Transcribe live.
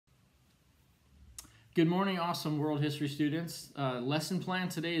Good morning, awesome world history students. Lesson plan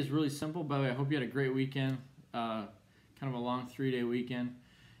today is really simple. By the way, I hope you had a great weekend, kind of a long 3-day weekend,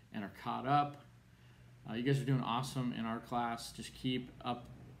 and are caught up. You guys are doing awesome in our class. Just keep up.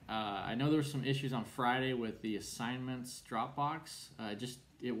 I know there were some issues on Friday with the assignments Dropbox.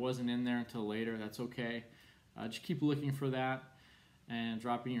 It wasn't in there until later. That's okay. Just keep looking for that and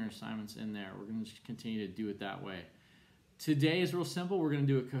dropping your assignments in there. We're going to just continue to do it that way. Today is real simple. We're going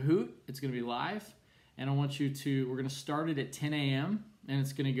to do a Kahoot. It's going to be live. And I want you to, we're going to start it at 10 a.m. and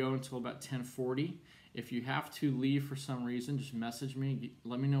it's going to go until about 10:40. If you have to leave for some reason, just message me.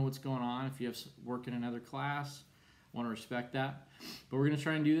 Let me know what's going on. If you have work in another class, I want to respect that. But we're going to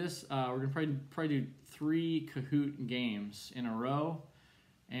try and do this. We're going to probably do 3 Kahoot games in a row.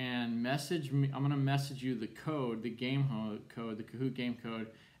 And message me. I'm going to message you the code, the game code, the Kahoot game code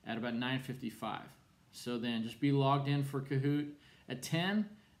at about 9:55. So then just be logged in for Kahoot at 10.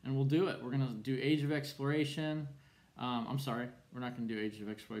 And we'll do it. We're going to do Age of Exploration. I'm sorry, we're not going to do Age of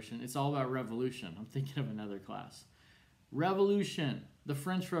Exploration. It's all about Revolution. I'm thinking of another class. Revolution, the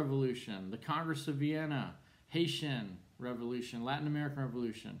French Revolution, the Congress of Vienna, Haitian Revolution, Latin American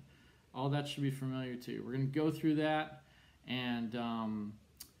Revolution. All that should be familiar to you. We're going to go through that, and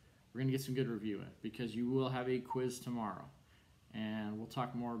we're going to get some good review in because you will have a quiz tomorrow. And we'll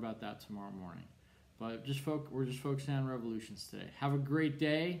talk more about that tomorrow morning. But we're just focusing on revolutions today. Have a great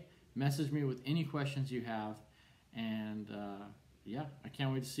day. Message me with any questions you have. And yeah, I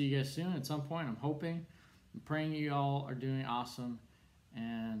can't wait to see you guys soon at some point. I'm hoping. I'm praying you all are doing awesome.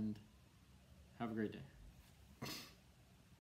 And have a great day.